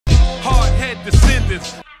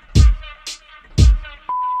relentless.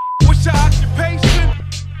 What's your occupation?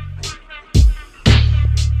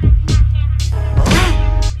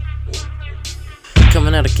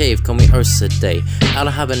 Coming out of cave, call me Ursa Day. Out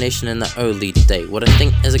of hibernation in the early day. What I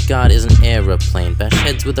think is a god is an aeroplane. Bash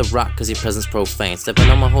heads with a rock cause your presence profane. Stepping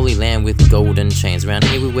on my holy land with golden chains. Around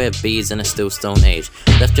here we wear beads and it's still stone age.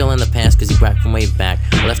 Left y'all in the past cause you whacked from way back.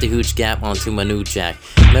 I left a huge gap onto my new jack.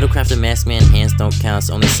 Metal crafted mask man hands don't count.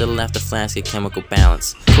 So only settle after flask get chemical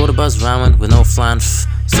balance. Quarter buzz rhyming with no flying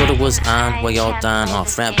sorta was on while y'all dying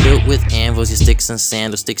off. Rap built with anvils, your sticks and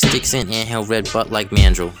sandals. Sticks in inhale red butt like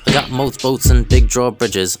mandrill. I got moats, boats and big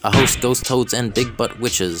drawbridges. I host ghost toads and big butt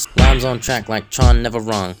witches. Rhymes on track like Tron never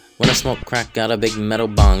wrong. When I smoke crack, got a big metal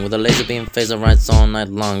bong with a laser beam phaser rides all night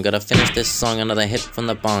long. Gotta finish this song, another hit from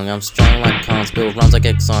the bong. I'm strong like Kong, spill rhymes like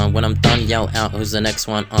Exxon. When I'm done, yell out who's the next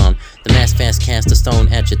one on. The mass fast cast a stone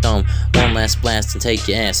at your dome. One last blast and take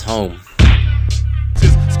your ass home.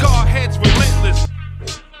 Scar heads relentless.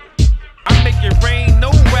 I make it rain